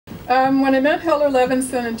When I met Heller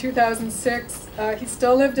Levinson in 2006, he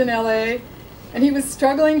still lived in LA, and he was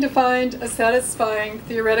struggling to find a satisfying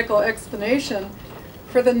theoretical explanation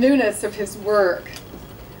for the newness of his work.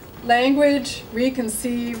 Language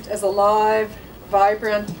reconceived as alive,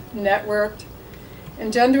 vibrant, networked,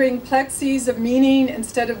 engendering plexes of meaning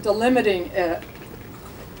instead of delimiting it.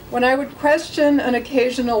 When I would question an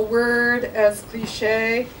occasional word as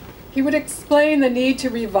cliché, he would explain the need to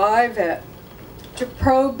revive it, to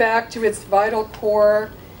probe back to its vital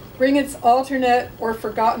core, bring its alternate or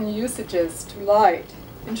forgotten usages to light.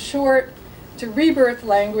 In short, to rebirth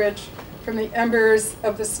language from the embers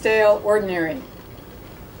of the stale ordinary.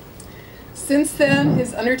 Since then,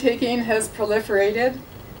 his undertaking has proliferated.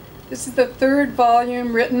 This is the third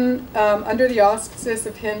volume written under the auspices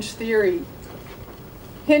of hinge theory.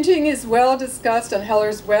 Hinging is well discussed on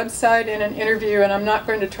Heller's website in an interview, and I'm not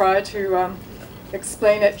going to try to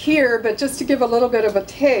explain it here, but just to give a little bit of a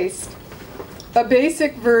taste, a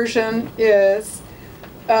basic version is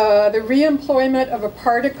the reemployment of a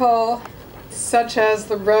particle such as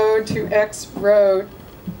the road to X road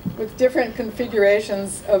with different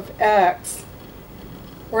configurations of X,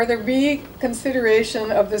 or the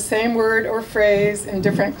reconsideration of the same word or phrase in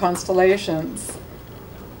different constellations.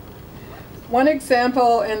 One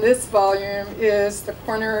example in this volume is the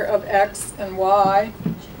corner of X and Y,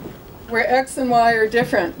 where X and Y are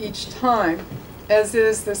different each time, as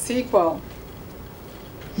is the sequel.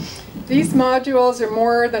 These modules are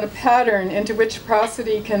more than a pattern into which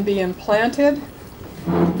prosody can be implanted.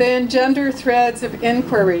 They engender threads of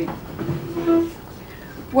inquiry.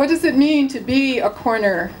 What does it mean to be a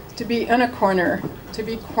corner, to be in a corner, to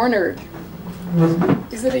be cornered?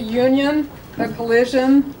 Is it a union, a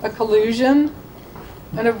collision, a collusion,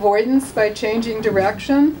 an avoidance by changing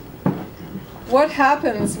direction? What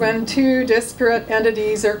happens when two disparate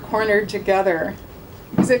entities are cornered together?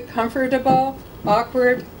 Is it comfortable,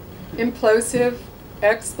 awkward, implosive,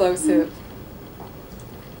 explosive?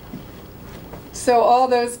 So all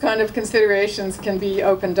those kind of considerations can be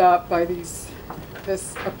opened up by this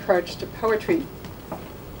approach to poetry.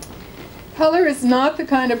 Heller is not the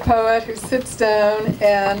kind of poet who sits down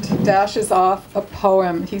and dashes off a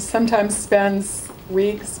poem. He sometimes spends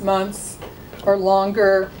weeks, months, or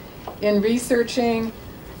longer in researching,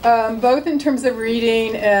 both in terms of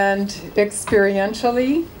reading and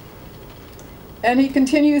experientially. And he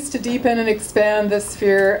continues to deepen and expand the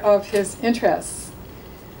sphere of his interests.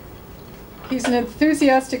 He's an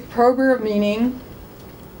enthusiastic prober of meaning,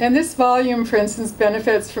 and this volume, for instance,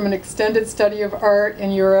 benefits from an extended study of art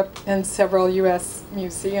in Europe and several US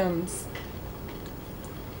museums.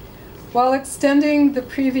 While extending the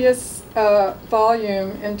previous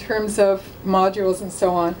volume in terms of modules and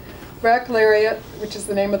so on, Wrack Lariat, which is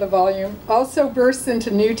the name of the volume, also bursts into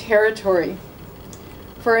new territory.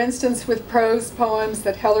 For instance, with prose poems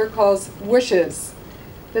that Heller calls whooshes,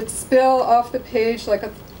 that spill off the page like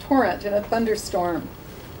a torrent in a thunderstorm.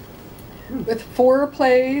 With four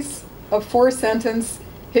plays of four-sentence,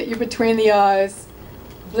 hit you between the eyes,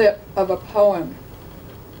 blip of a poem.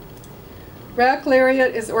 Wrack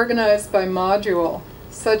Lariat is organized by module,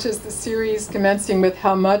 such as the series commencing with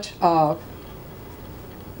how much of.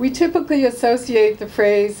 We typically associate the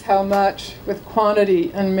phrase how much with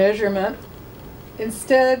quantity and measurement.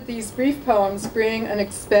 Instead, these brief poems bring an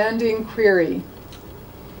expanding query.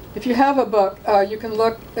 If you have a book, you can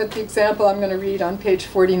look at the example I'm going to read on page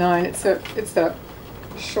 49. It's a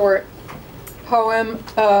short poem,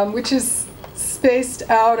 which is spaced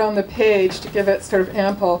out on the page to give it sort of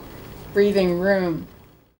ample breathing room.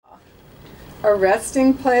 A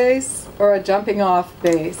resting place or a jumping off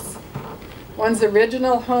base. One's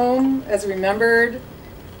original home as remembered,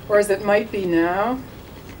 or as it might be now.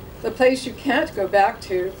 The place you can't go back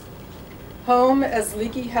to. Home as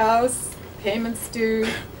leaky house, payments due,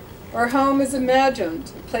 or home is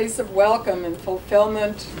imagined, a place of welcome and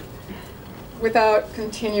fulfillment without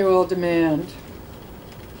continual demand.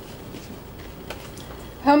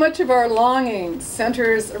 How much of our longing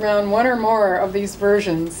centers around one or more of these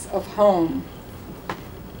versions of home?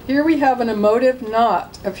 Here we have an emotive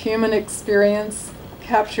knot of human experience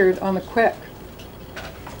captured on the quick.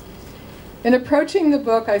 In approaching the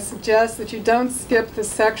book, I suggest that you don't skip the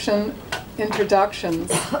section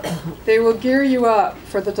introductions. They will gear you up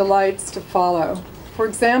for the delights to follow. For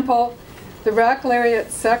example, the Wrack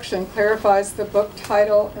Lariat section clarifies the book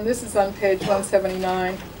title, and this is on page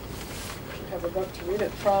 179. You have a book to read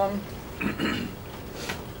it from.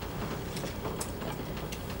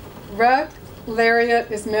 Wrack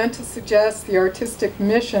Lariat is meant to suggest the artistic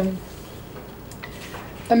mission.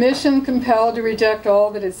 A mission compelled to reject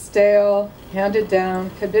all that is stale, handed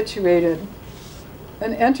down, habituated.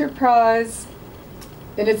 an enterprise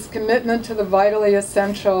in its commitment to the vitally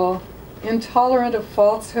essential, intolerant of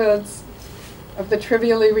falsehoods, of the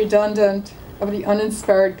trivially redundant, of the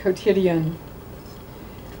uninspired quotidian.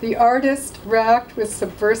 The artist, racked with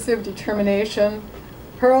subversive determination,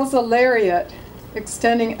 hurls a lariat,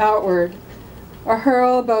 extending outward, a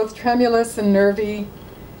hurl both tremulous and nervy,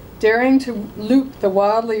 daring to loop the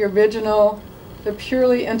wildly original, the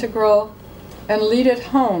purely integral, and lead it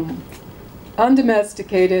home,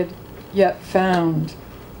 undomesticated, yet found.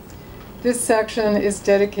 This section is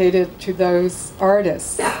dedicated to those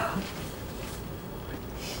artists.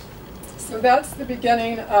 So that's the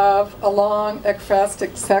beginning of a long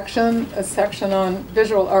ekphrastic section, a section on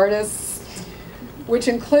visual artists, which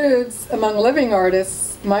includes, among living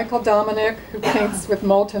artists, Michael Dominic, who paints with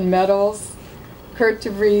molten metals, Kurt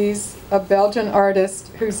de Vries, a Belgian artist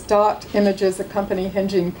whose dot images accompany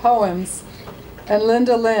hinging poems, and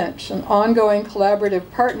Linda Lynch, an ongoing collaborative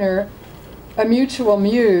partner, a mutual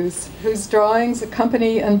muse, whose drawings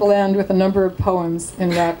accompany and blend with a number of poems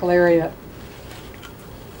in Wrack Lariat.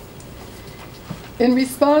 In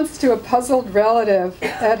response to a puzzled relative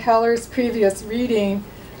at Heller's previous reading,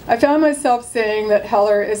 I found myself saying that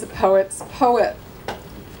Heller is a poet's poet.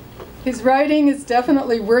 His writing is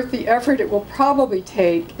definitely worth the effort it will probably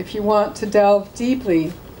take if you want to delve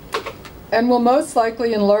deeply, and will most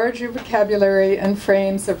likely enlarge your vocabulary and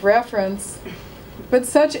frames of reference, but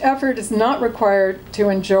such effort is not required to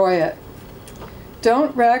enjoy it.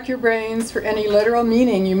 Don't rack your brains for any literal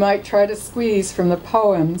meaning you might try to squeeze from the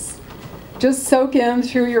poems. Just soak in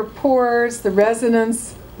through your pores the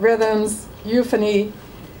resonance, rhythms, euphony,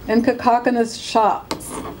 and cacophonous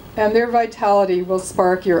shots, and their vitality will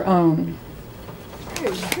spark your own.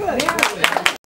 Good.